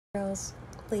Girls,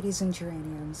 ladies and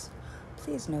geraniums,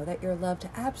 please know that you're loved to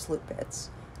absolute bits.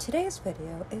 Today's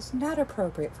video is not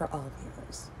appropriate for all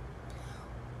viewers.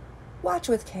 Watch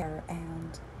with care,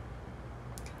 and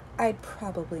I'd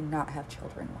probably not have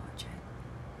children watch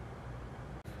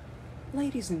it.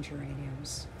 Ladies and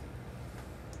geraniums,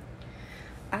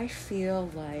 I feel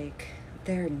like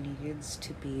there needs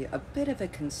to be a bit of a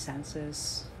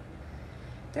consensus.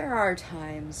 There are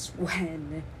times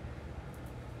when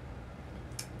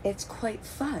it's quite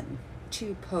fun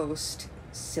to post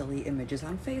silly images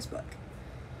on Facebook.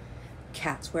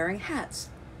 Cats wearing hats.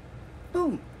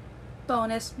 Boom.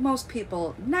 Bonus, most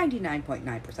people,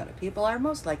 99.9% of people are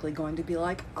most likely going to be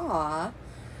like, "Aw,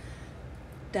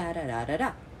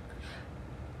 da-da-da-da-da."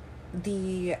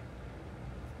 The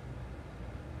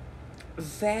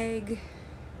vague,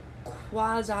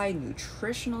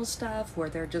 quasi-nutritional stuff where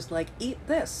they're just like, "Eat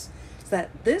this, so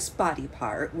that this body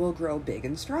part will grow big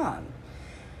and strong."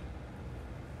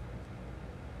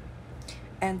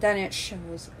 And then it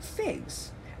shows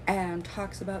figs and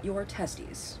talks about your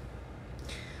testes.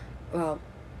 Well,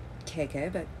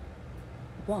 KK, but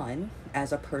one,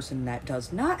 as a person that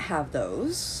does not have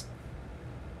those,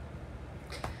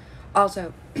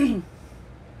 also,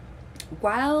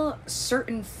 while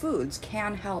certain foods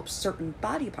can help certain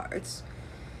body parts,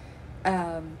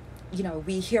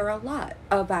 we hear a lot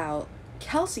about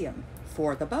calcium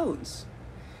for the bones,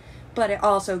 but it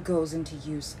also goes into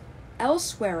use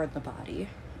elsewhere in the body,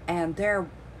 and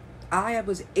I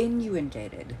was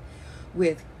inundated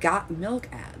with got milk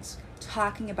ads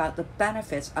talking about the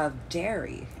benefits of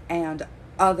dairy and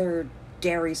other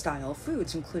dairy style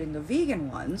foods, including the vegan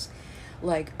ones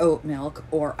like oat milk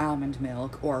or almond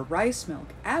milk or rice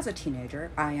milk. As a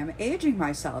teenager, I am aging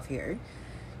myself here.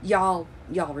 Y'all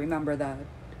remember the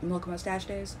milk mustache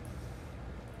days?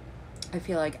 I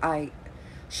feel like I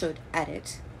should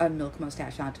edit a milk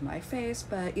mustache onto my face,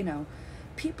 but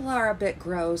people are a bit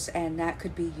gross, and that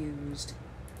could be used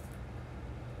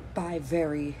by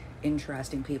very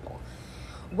interesting people.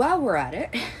 While we're at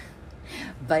it,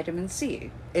 vitamin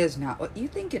C is not what you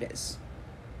think it is.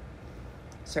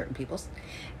 Certain people's.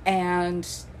 And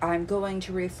I'm going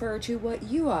to refer to what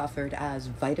you offered as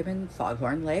vitamin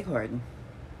foghorn leghorn,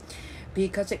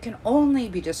 because it can only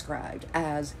be described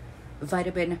as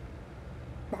vitamin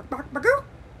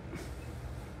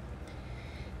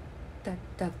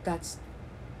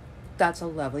that's a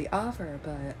lovely offer,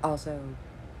 but also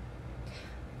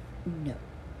no.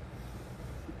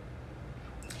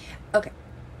 Okay,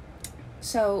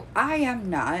 so I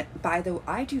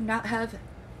do not have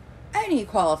any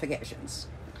qualifications.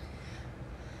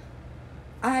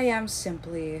 I am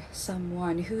simply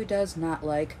someone who does not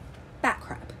like bat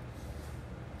crap.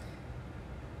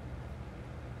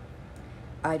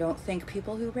 I don't think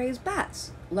people who raise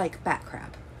bats like bat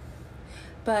crap.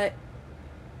 But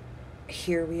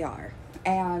here we are.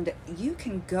 And you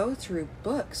can go through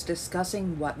books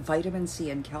discussing what vitamin C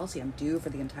and calcium do for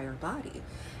the entire body.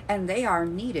 And they are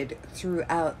needed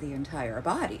throughout the entire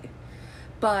body.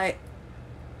 But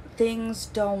things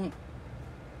don't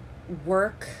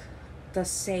work the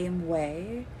same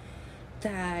way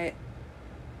that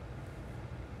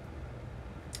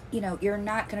you're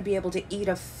not going to be able to eat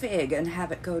a fig and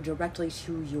have it go directly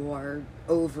to your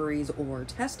ovaries or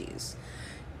testes.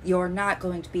 You're not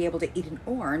going to be able to eat an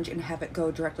orange and have it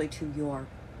go directly to your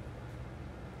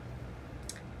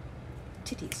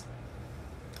titties.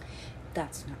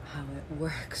 That's not how it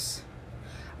works.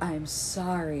 I'm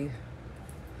sorry.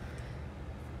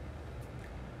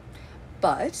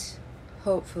 But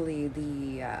hopefully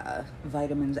the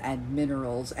vitamins and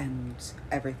minerals and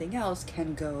everything else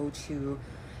can go to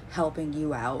helping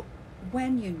you out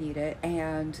when you need it,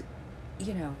 and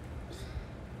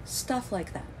stuff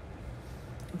like that.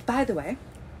 By the way,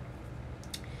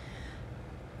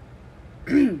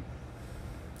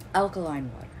 alkaline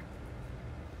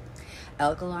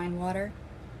water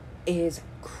is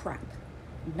crap.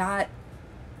 Not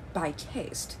by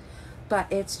taste, but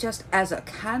it's just as a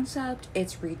concept,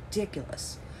 it's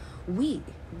ridiculous. We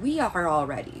are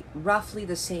already roughly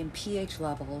the same pH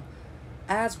level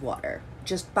as water,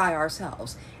 just by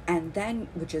ourselves, and then,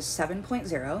 which is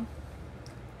 7.0,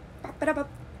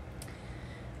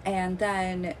 and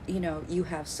then you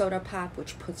have soda pop,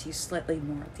 which puts you slightly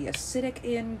more at the acidic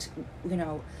end,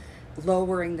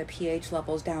 lowering the pH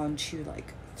levels down to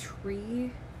like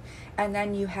 3, and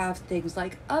then you have things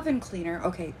like oven cleaner.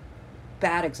 Okay,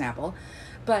 bad example,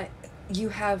 but you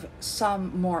have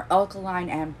some more alkaline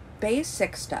and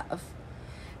basic stuff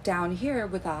down here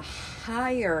with a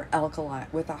higher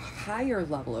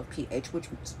level of pH, which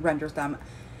renders them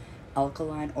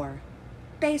alkaline or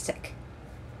basic.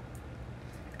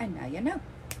 And now you know.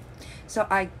 So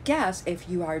I guess if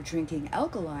you are drinking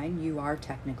alkaline, you are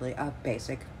technically a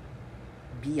basic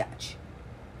biatch.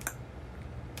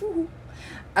 Woo-hoo.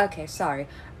 Okay, sorry.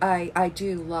 I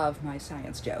do love my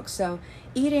science jokes. So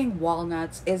eating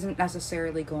walnuts isn't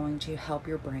necessarily going to help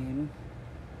your brain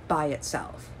by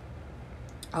itself.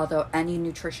 Although any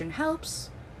nutrition helps,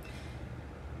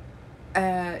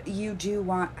 you do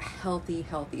want healthy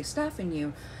stuff in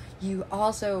you. You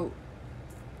also,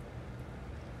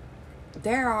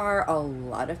 there are a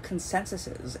lot of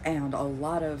consensuses and a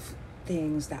lot of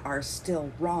things that are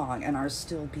still wrong and are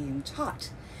still being taught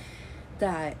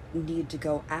that need to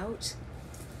go out.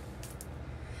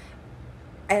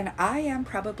 And I am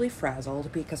probably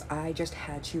frazzled because I just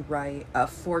had to write a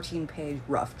 14-page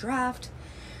rough draft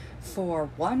for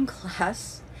one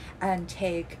class and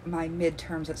take my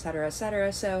midterms, etc.,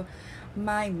 etc. So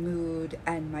my mood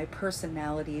and my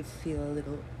personality feel a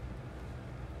little...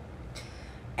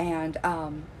 And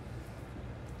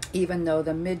even though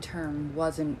the midterm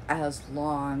wasn't as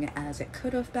long as it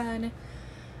could have been,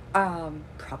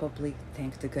 probably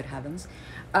thank the good heavens,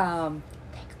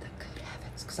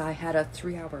 because I had a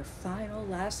 3-hour final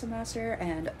last semester,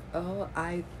 and oh,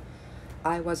 I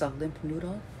was a limp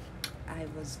noodle. I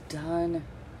was done.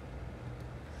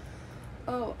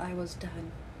 Oh, I was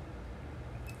done.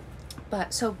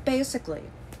 But so basically,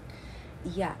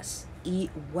 yes,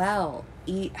 eat well,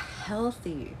 eat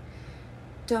healthy.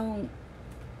 Don't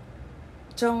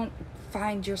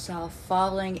find yourself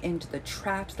falling into the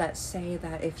traps that say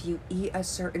that if you eat a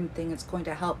certain thing, it's going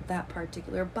to help that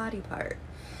particular body part.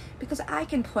 Because I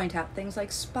can point out things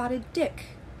like spotted dick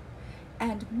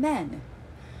and men.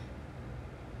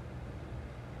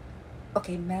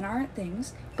 Okay, men aren't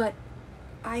things, but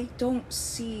I don't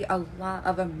see a lot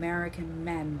of American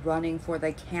men running for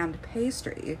the canned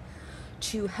pastry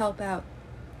to help out.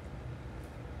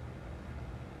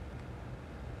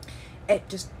 It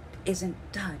just isn't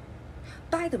done.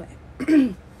 By the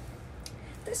way,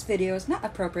 this video is not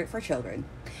appropriate for children.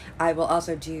 I will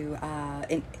also do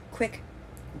a quick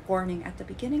warning at the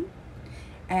beginning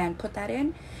and put that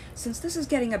in. Since this is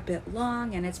getting a bit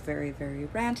long and it's very, very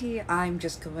ranty, I'm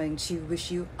just going to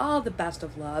wish you all the best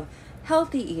of love,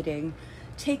 healthy eating,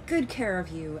 take good care of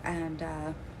you, and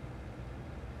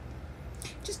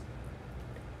just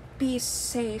be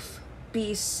safe,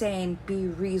 be sane, be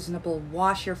reasonable,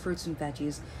 wash your fruits and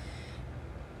veggies.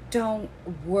 Don't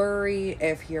worry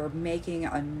if you're making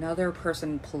another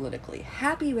person politically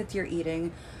happy with your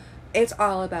eating. It's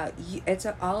all about you. It's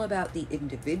all about the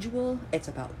individual. It's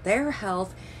about their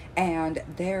health and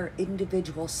their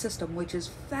individual system, which is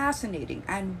fascinating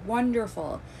and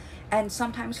wonderful. And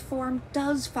sometimes form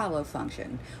does follow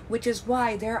function, which is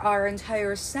why there are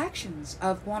entire sections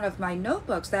of one of my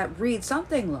notebooks that read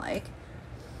something like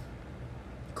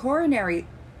coronary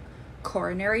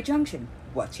junction.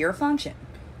 What's your function?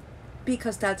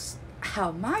 Because that's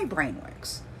how my brain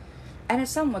works. And as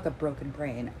someone with a broken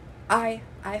brain, I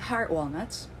heart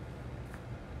walnuts.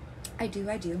 I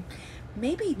do.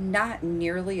 Maybe not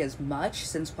nearly as much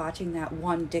since watching that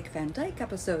one Dick Van Dyke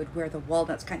episode where the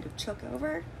walnuts kind of took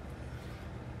over.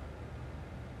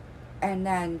 And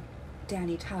then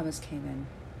Danny Thomas came in.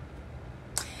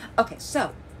 Okay,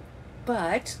 so,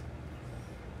 but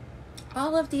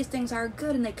all of these things are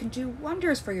good and they can do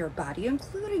wonders for your body,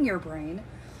 including your brain.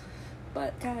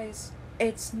 But guys,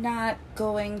 it's not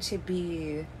going to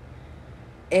be,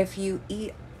 if you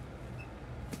eat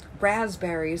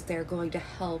raspberries, they're going to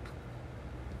help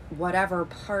whatever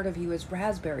part of you is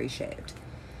raspberry shaped.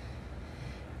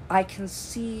 I can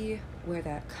see where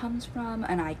that comes from,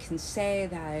 and I can say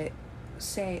that,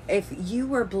 if you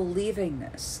were believing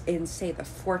this in, say, the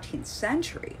 14th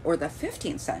century or the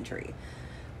 15th century,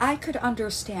 I could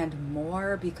understand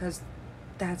more, because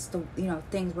that's the,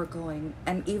 things were going,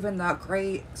 and even the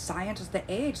great scientists of the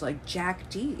age, like Jack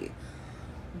Dee,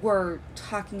 were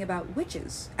talking about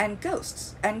witches and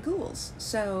ghosts and ghouls.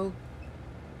 So,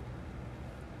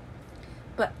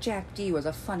 but Jack Dee was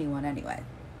a funny one anyway.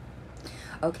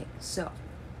 Okay, so,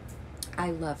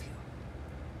 I love you.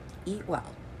 Eat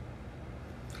well.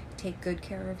 Take good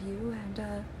care of you,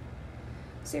 and,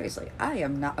 seriously, I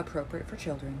am not appropriate for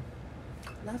children.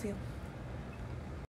 Love you.